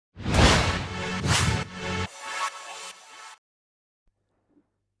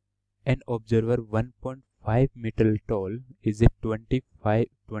An observer 1.5 meter tall is a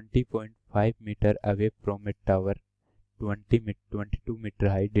 20.5 meter away from a tower 22 meter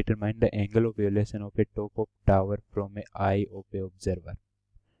high. Determine the angle of elevation of a top of tower from a eye of a observer.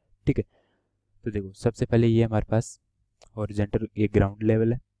 ठीक है, तो देखो सबसे पहले ये हमारे पास horizontal एक ground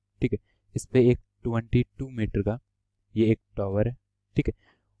level है, ठीक है, इस पे एक 22 मीटर का ये एक टावर है, ठीक है,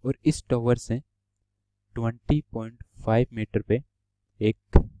 और इस टावर से 20.5 मीटर पे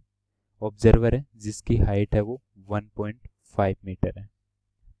एक ऑब्जर्वर है जिसकी हाइट है वो 1.5 मीटर है,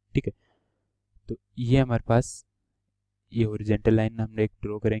 ठीक है। तो ये हमारे पास ये हॉरिजॉन्टल लाइन हम एक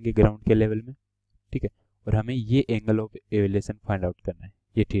ड्रॉ करेंगे ग्राउंड के लेवल में, ठीक है, और हमें ये angle of evaluation find out करना है,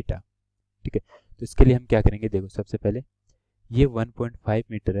 ये थीटा, ठीक है। तो इसके लिए हम क्या करेंगे, देखो सबसे पहले ये 1.5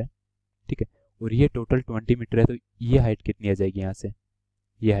 मीटर है, ठीक है, और ये टोटल 20 मीटर है, तो ये हाइट कितनी आ जाएगी यहाँ से,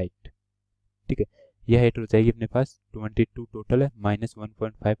 ये हाइट, ठीक है, ये हाइट हो जाएगी अपने पास 22 टोटल है, माइनस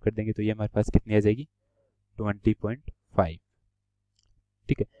 1.5 कर देंगे तो ये हमारे पास कितनी आ जाएगी 20.5,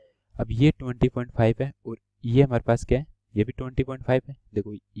 ठीक है। अब ये 20.5 है और ये हमारे पास क्या है, ये भी 20.5 है,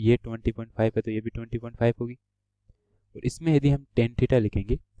 देखो ये 20.5 है तो ये भी 20.5 होगी, और इसमें यदि हम टेन थीटा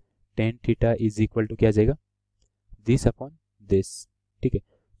लिखेंगे, tan theta is equal to क्या आ जाएगा, दिस अपॉन दिस, ठीक है,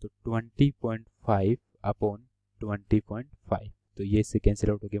 तो 20.5 अपॉन 20.5, तो ये इससे कैंसिल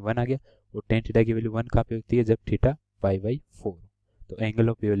आउट हो गया 1 आ गया, और टेन थीटा की वैल्यू 1 कहाँ पे होती है, जब थीटा पाई बाई 4, तो angle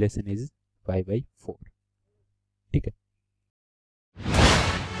of evaluation is pi by 4।